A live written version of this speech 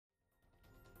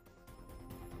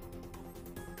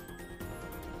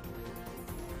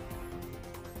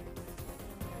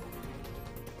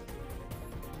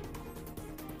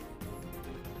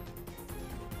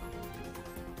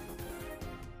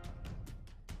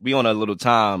we on a little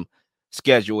time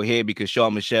schedule here because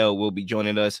Sean Michelle will be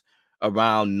joining us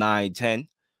around 9:10.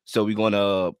 So we're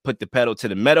gonna put the pedal to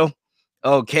the metal.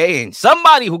 Okay, and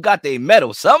somebody who got their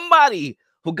medal, somebody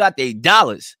who got their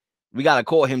dollars. We gotta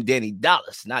call him Danny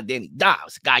Dollars, not Danny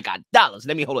Dollars. Guy got dollars.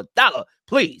 Let me hold a dollar,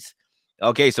 please.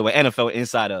 Okay, so an NFL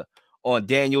insider on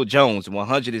Daniel Jones,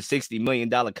 $160 million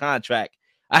contract.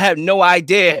 I have no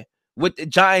idea what the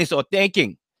Giants are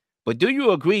thinking, but do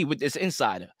you agree with this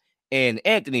insider? And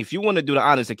Anthony, if you want to do the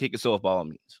honors and kick us off, by all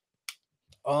means.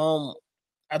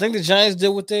 I think the Giants did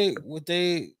what they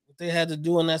had to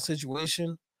do in that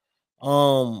situation.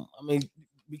 I mean,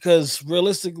 because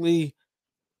realistically,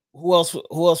 who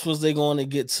else was they going to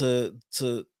get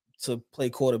to play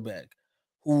quarterback?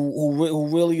 Who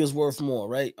really is worth more,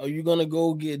 right? Are you gonna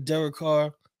go get Derek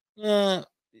Carr? I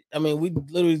mean, we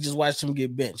literally just watched him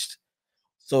get benched.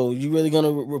 So you really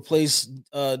gonna replace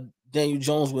Daniel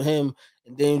Jones with him?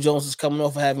 And Daniel Jones is coming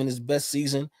off of having his best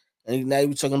season, and now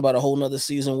you're talking about a whole nother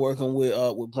season working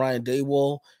with Brian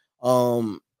Daboll.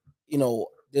 Um,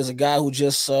 there's a guy who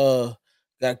just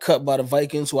got cut by the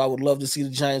Vikings, who I would love to see the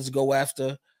Giants go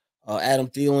after, Adam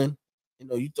Thielen.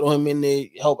 You throw him in there,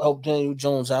 help Daniel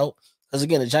Jones out, because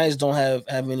again, the Giants don't have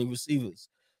any receivers.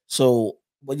 So,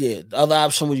 but yeah, the other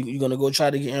option, you're gonna go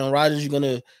try to get Aaron Rodgers. You're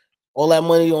gonna all that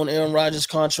money on Aaron Rodgers'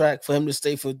 contract for him to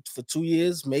stay for 2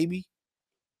 years, maybe.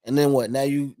 And then what? Now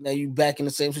you back in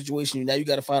the same situation. Now you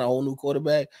got to find a whole new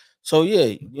quarterback. So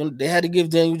yeah, they had to give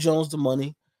Daniel Jones the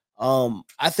money.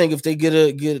 I think if they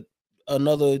get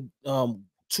another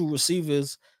two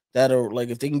receivers that are like,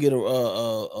 if they can get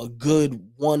a good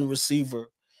one receiver,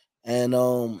 and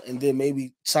then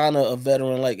maybe sign a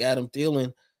veteran like Adam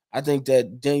Thielen, I think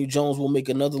that Daniel Jones will make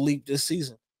another leap this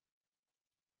season.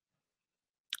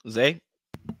 Zay?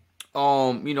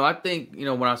 I think,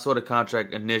 when I saw the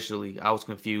contract initially, I was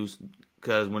confused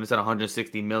because when it said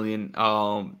 160 million,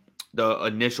 the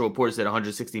initial report said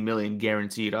 160 million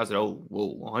guaranteed. I said, "Oh,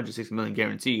 whoa, 160 million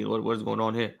guaranteed. What is going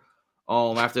on here?"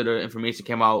 After the information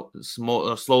came out,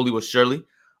 slowly but surely,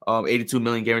 82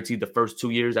 million guaranteed the first 2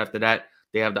 years. After that,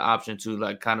 they have the option to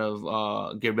like kind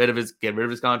of get rid of his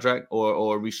contract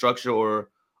or restructure or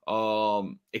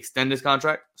extend his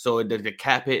contract. So the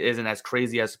cap hit isn't as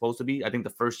crazy as it's supposed to be. I think the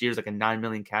first year is like a 9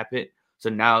 million cap hit. So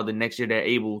now the next year they're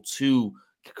able to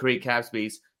create cap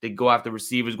space. They go after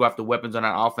receivers, go after weapons on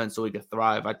that offense so he can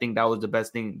thrive. I think that was the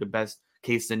best thing, the best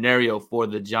case scenario for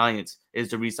the Giants is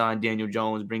to re-sign Daniel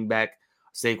Jones, bring back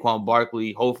Saquon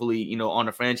Barkley. Hopefully, on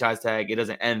the franchise tag, it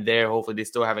doesn't end there. Hopefully they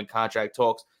still having contract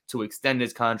talks to extend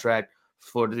his contract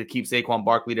to keep Saquon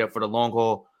Barkley there for the long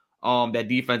haul. That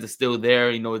defense is still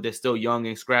there. They're still young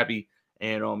and scrappy.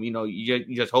 And,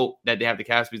 you just hope that they have the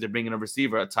cap space to bring in a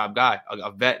receiver, a top guy,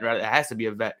 a vet. Right? It has to be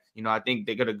a vet. I think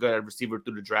they got a good receiver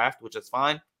through the draft, which is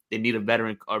fine. They need a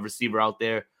veteran receiver out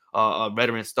there, a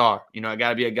veteran star. I got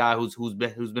to be a guy who's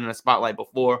been in a spotlight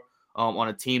before, on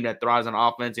a team that thrives on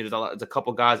offense. There's a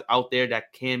couple guys out there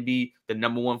that can be the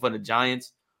number one for the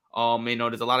Giants.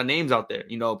 There's a lot of names out there.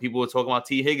 People were talking about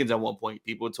T. Higgins at one point.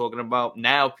 People are talking about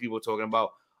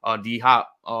D Hop,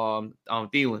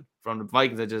 Thielen from the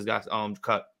Vikings that just got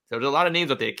cut. So there's a lot of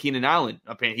names out there. Keenan Allen,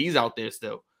 apparently he's out there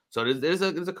still. So there's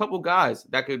a couple guys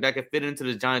that could fit into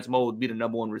the Giants mold, be the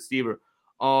number one receiver.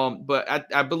 But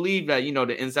I believe that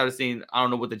the insider scene, I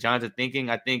don't know what the Giants are thinking.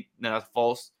 I think that's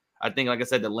false. I think, like I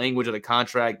said, the language of the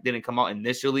contract didn't come out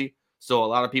initially. So a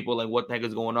lot of people are like, what the heck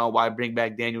is going on? Why bring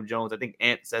back Daniel Jones? I think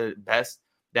Ant said it best,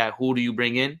 that who do you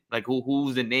bring in? Like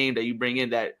who's the name that you bring in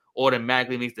that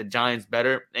automatically makes the Giants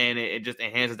better, and it just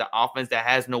enhances the offense that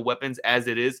has no weapons as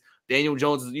it is. Daniel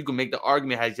Jones, you can make the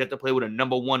argument, has yet to play with a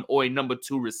number one or a number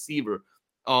two receiver,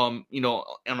 on an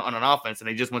offense, and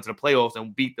they just went to the playoffs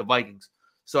and beat the Vikings.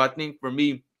 So I think for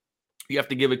me, you have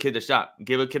to give a kid a shot.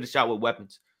 Give a kid a shot with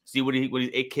weapons. See what he's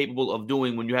capable of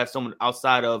doing when you have someone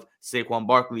outside of Saquon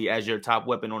Barkley as your top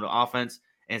weapon on the offense,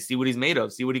 and see what he's made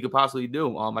of, see what he could possibly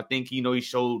do. I think, he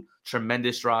showed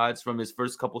tremendous strides from his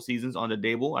first couple seasons on the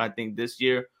Daboll. And I think this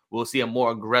year we'll see a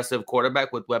more aggressive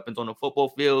quarterback with weapons on the football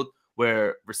field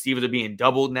where receivers are being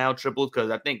doubled now, tripled.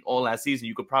 Because I think all last season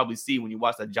you could probably see when you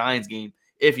watch the Giants game,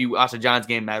 if you watch the Giants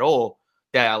game at all,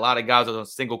 that a lot of guys are on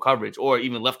single coverage or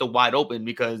even left them wide open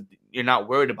because you're not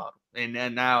worried about them. And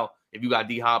then now if you got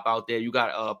D-Hop out there, you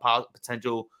got a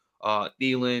potential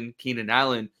Thielen, Keenan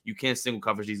Allen, you can't single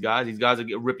coverage these guys. These guys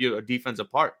will rip your defense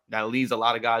apart. That leaves a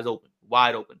lot of guys open,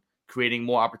 wide open, creating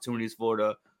more opportunities for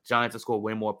the Giants to score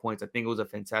way more points. I think it was a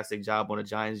fantastic job on the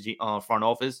Giants front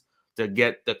office to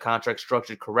get the contract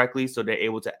structured correctly so they're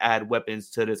able to add weapons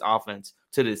to this offense,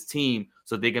 to this team,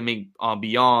 so they can make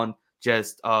beyond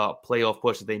just playoff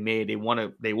push that they made. They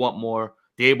want more.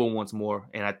 Dable wants more,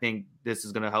 and I think this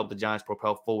is going to help the Giants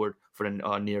propel forward for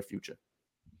the near future.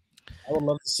 I would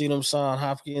love to see them sign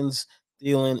Hopkins,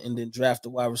 Thielen, and then draft a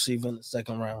wide receiver in the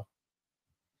second round.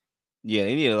 Yeah,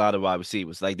 they need a lot of wide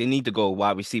receivers. Like, they need to go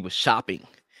wide receiver shopping.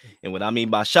 And what I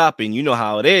mean by shopping, you know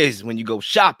how it is when you go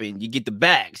shopping, you get the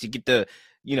bags, you get the,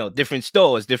 different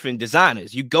stores, different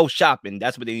designers. You go shopping.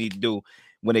 That's what they need to do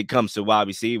when it comes to wide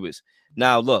receivers.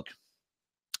 Now, look,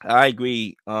 I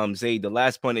agree, Zay, the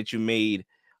last point that you made,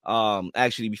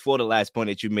 actually before the last point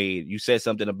that you made, you said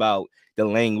something about the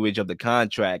language of the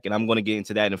contract, and I'm going to get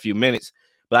into that in a few minutes.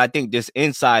 But I think this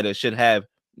insider should have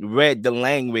read the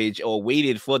language or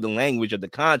waited for the language of the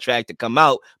contract to come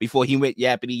out before he went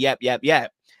yappity yap yap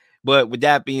yap. But with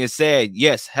that being said,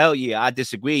 yes, hell yeah, I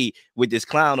disagree with this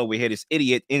clown over here, this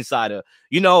idiot insider.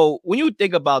 When you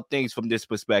think about things from this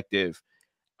perspective,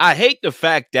 I hate the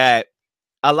fact that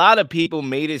a lot of people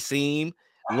made it seem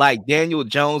like Daniel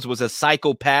Jones was a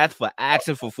psychopath for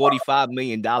asking for $45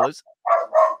 million.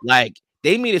 Like,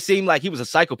 they made it seem like he was a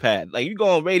psychopath. Like, you go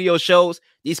on radio shows,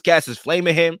 these cats is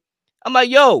flaming him. I'm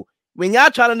like, yo, when y'all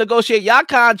trying to negotiate y'all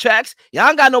contracts, y'all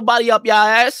ain't got nobody up y'all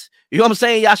ass. You know what I'm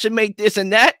saying? Y'all should make this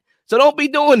and that. So don't be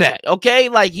doing that, okay?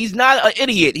 Like, he's not an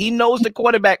idiot. He knows the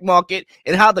quarterback market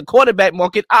and how the quarterback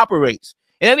market operates.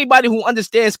 And anybody who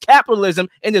understands capitalism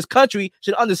in this country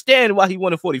should understand why he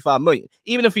wanted $45 million,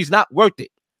 even if he's not worth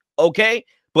it, okay?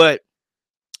 But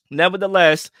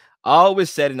nevertheless, I always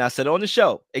said, and I said on the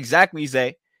show, exactly,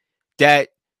 Zay, that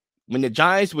when the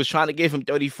Giants was trying to give him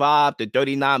 35 to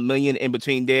 39 million in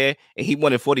between there, and he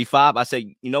wanted 45, I said,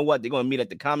 you know what? They're going to meet at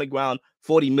the common ground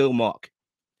 40 mil mark.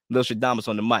 Lil Shadamas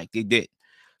on the mic. They did.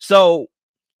 So,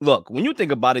 look, when you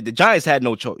think about it, the Giants had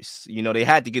no choice. They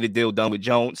had to get a deal done with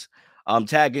Jones.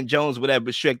 Tagging Jones would have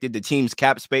restricted the team's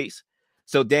cap space.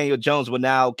 So Daniel Jones will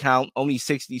now count only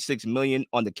 $66 million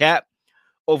on the cap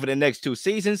over the next 2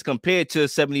 seasons compared to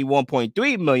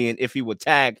 $71.3 million if he were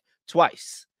tagged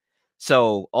twice.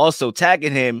 So also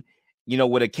tagging him,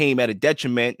 would have came at a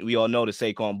detriment. We all know to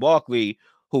Saquon Barkley,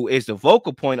 who is the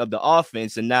vocal point of the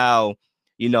offense, and now,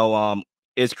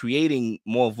 is creating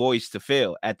more voice to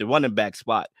fill at the running back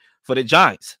spot for the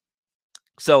Giants.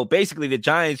 So basically, the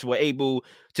Giants were able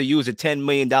to use a $10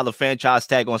 million franchise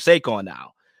tag on Saquon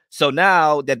now. So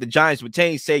now that the Giants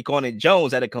retain Saquon and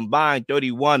Jones at a combined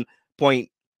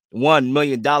 $31.1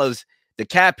 million, the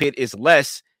cap hit is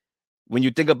less. When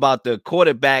you think about the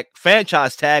quarterback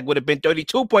franchise tag would have been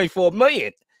 $32.4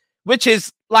 million, which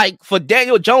is like for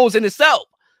Daniel Jones in itself.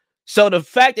 So the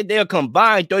fact that they're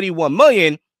combined $31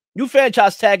 million, you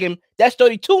franchise tag him, that's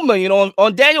 $32 million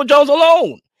on Daniel Jones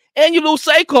alone. And you lose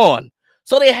Saquon.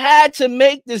 So they had to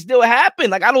make this deal happen.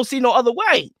 Like, I don't see no other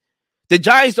way. The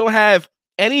Giants don't have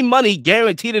any money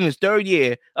guaranteed in his third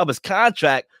year of his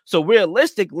contract. So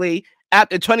realistically,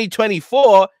 after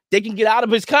 2024, they can get out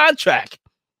of his contract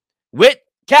with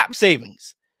cap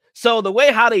savings. So the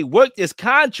way how they work this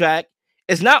contract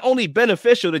is not only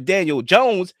beneficial to Daniel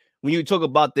Jones when you talk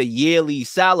about the yearly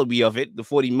salary of it, the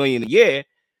 $40 million a year,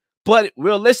 but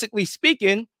realistically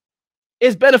speaking,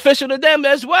 it's beneficial to them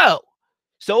as well.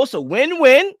 So it's a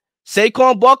win-win.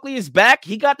 Saquon Barkley is back.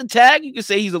 He got the tag. You can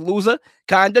say he's a loser,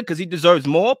 kind of, because he deserves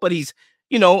more, but he's,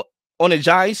 on the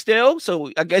Giants still.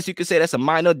 So I guess you could say that's a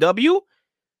minor W.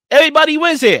 Everybody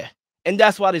wins here. And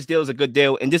that's why this deal is a good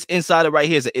deal. And this insider right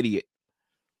here is an idiot.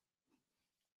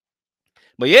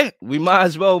 But yeah, we might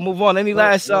as well move on.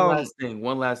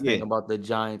 One last thing about the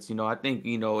Giants. I think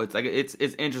it's like it's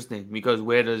interesting because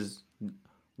where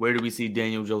do we see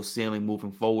Daniel Jones ceiling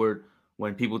moving forward?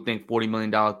 When people think $40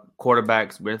 million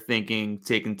quarterbacks, we're thinking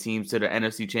taking teams to the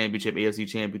NFC Championship, AFC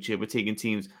Championship. We're taking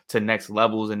teams to next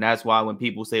levels, and that's why when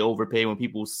people say overpay, when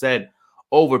people said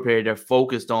overpay, they're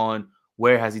focused on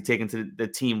where has he taken to the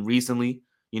team recently.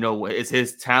 Is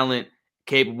his talent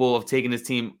capable of taking his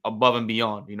team above and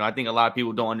beyond? I think a lot of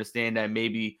people don't understand that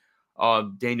maybe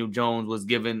Daniel Jones was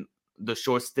given the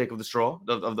short stick of the straw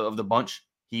of the bunch.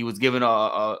 He was given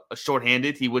a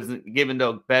shorthanded. He wasn't given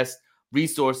the best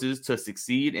resources to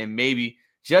succeed, and maybe,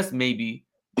 just maybe,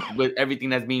 with everything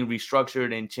that's being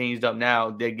restructured and changed up now,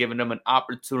 they're giving them an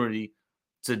opportunity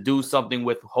to do something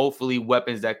with hopefully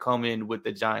weapons that come in with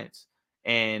the Giants.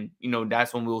 And,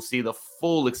 that's when we'll see the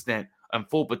full extent and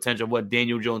full potential of what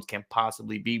Daniel Jones can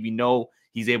possibly be. We know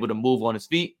he's able to move on his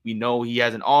feet. We know he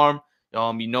has an arm. He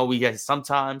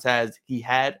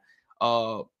had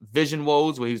vision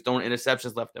woes where he's throwing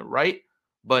interceptions left and right.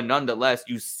 But nonetheless,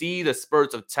 you see the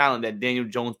spurts of talent that Daniel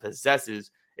Jones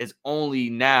possesses. Is only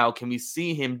now can we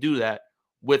see him do that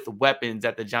with weapons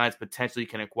that the Giants potentially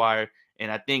can acquire.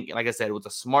 And I think, like I said, it was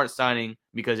a smart signing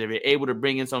because if you're able to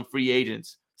bring in some free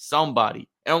agents, somebody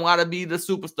It don't gotta be the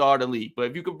superstar of the league. But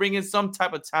if you could bring in some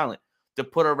type of talent to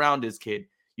put around this kid,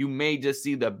 you may just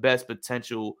see the best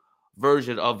potential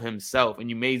version of himself. And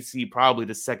you may see probably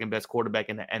the second best quarterback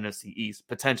in the NFC East,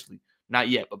 potentially. Not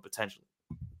yet, but potentially.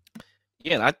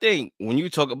 Yeah, and I think when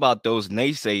you talk about those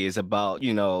naysayers about,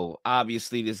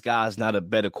 obviously this guy's not a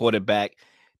better quarterback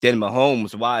than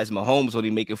Mahomes. Why is Mahomes only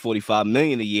making $45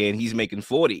 million a year and he's making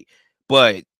 40?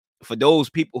 But for those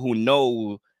people who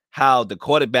know how the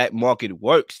quarterback market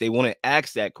works, they want to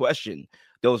ask that question,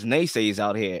 those naysayers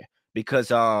out here,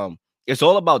 because it's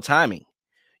all about timing.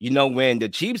 When the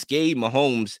Chiefs gave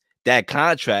Mahomes that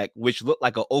contract, which looked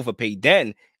like an overpay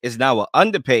then, is now an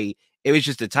underpay. It was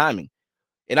just the timing.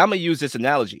 And I'm going to use this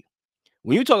analogy.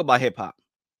 When you talk about hip hop,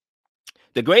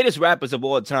 the greatest rappers of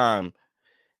all time,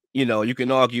 you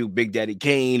can argue Big Daddy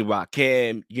Kane,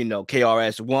 Rakim,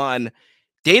 KRS-One,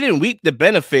 they didn't reap the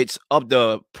benefits of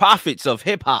the profits of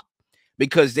hip hop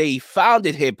because they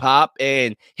founded hip hop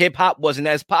and hip hop wasn't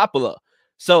as popular.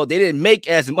 So they didn't make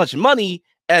as much money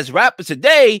as rappers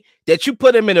today that you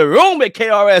put them in a room with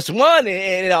KRS-One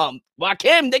and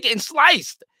Rakim, they're getting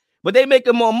sliced, but they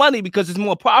making more money because it's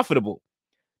more profitable.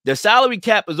 The salary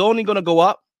cap is only going to go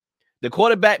up. The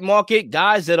quarterback market,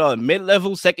 guys that are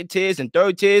mid-level, second tiers, and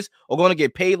third tiers are going to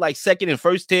get paid like second and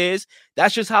first tiers.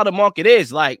 That's just how the market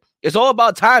is. Like, it's all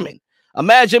about timing.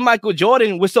 Imagine Michael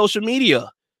Jordan with social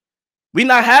media. We're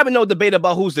not having no debate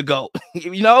about who's the GOAT.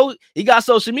 He got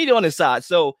social media on his side.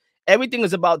 So everything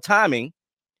is about timing.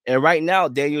 And right now,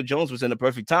 Daniel Jones was in the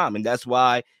perfect time. And that's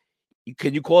why,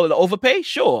 can you call it an overpay?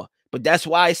 Sure. But that's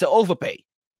why it's an overpay.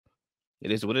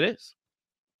 It is what it is.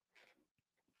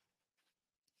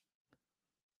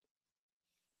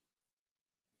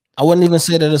 I wouldn't even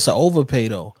say that it's an overpay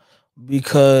though,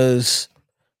 because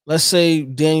let's say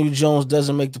Daniel Jones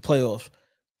doesn't make the playoffs,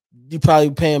 you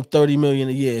probably pay him $30 million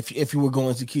a year if you were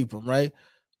going to keep him, right?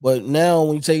 But now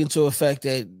when you take into effect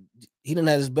that he didn't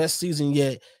have his best season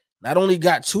yet, not only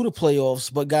got to the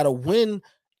playoffs, but got a win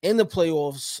in the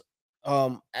playoffs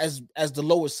as the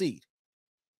lower seed.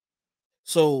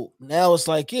 So now it's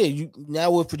like, now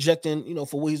we're projecting,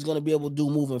 for what he's going to be able to do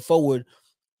moving forward.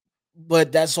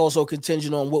 But that's also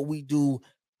contingent on what we do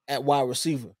at wide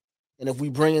receiver. And if we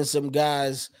bring in some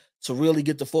guys to really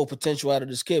get the full potential out of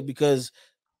this kid, because,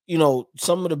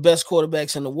 some of the best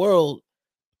quarterbacks in the world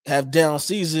have down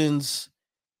seasons,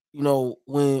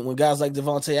 when guys like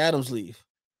Devontae Adams leave.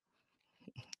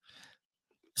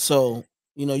 So,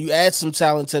 you add some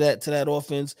talent to that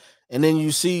offense, and then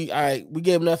you see, all right, we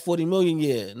gave him that $40 million a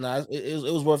year. Nah, it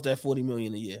was worth that $40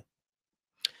 million a year.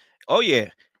 Oh, yeah.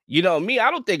 Me, I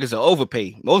don't think it's an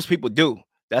overpay. Most people do.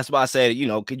 That's why I said,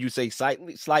 could you say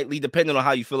slightly, depending on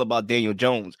how you feel about Daniel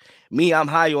Jones. Me, I'm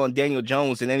higher on Daniel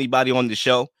Jones than anybody on the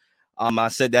show. I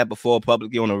said that before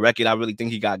publicly on the record. I really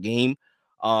think he got game.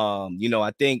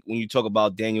 I think when you talk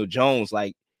about Daniel Jones,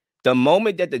 like the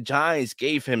moment that the Giants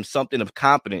gave him something of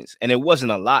confidence, and it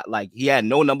wasn't a lot, like he had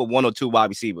no number 1 or 2 wide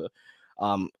receiver.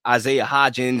 Isaiah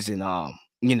Hodgins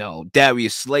and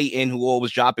Darius Slayton, who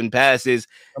always dropping passes.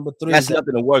 Number 3, that's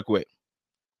nothing to work with.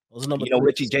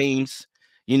 Richie James,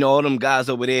 all them guys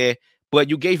over there. But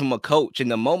you gave him a coach,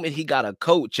 and the moment he got a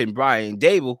coach in Brian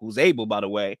Daboll, who's able, by the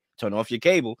way, turn off your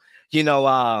cable, he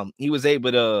was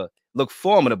able to look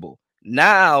formidable.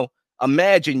 Now,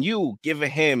 imagine you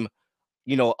giving him,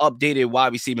 updated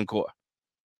wide receiving core.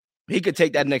 He could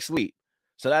take that next leap.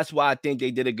 So that's why I think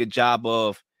they did a good job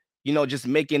of, just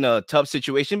making a tough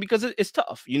situation, because it's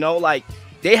tough. Like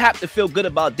they have to feel good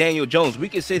about Daniel Jones. We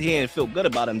can sit here and feel good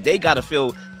about him. They got to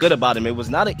feel good about him. It was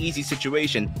not an easy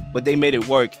situation, but they made it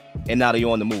work, and now they're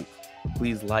on the move.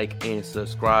 Please like and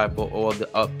subscribe for all the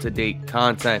up-to-date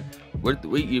content.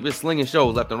 We've been slinging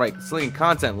shows left and right, slinging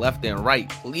content left and right.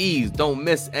 Please don't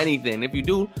miss anything. If you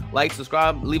do, like,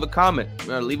 subscribe, leave a comment,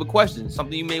 leave a question,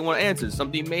 something you may want to answer,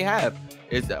 something you may have.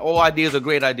 All ideas are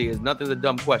great ideas. Nothing's a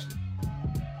dumb question.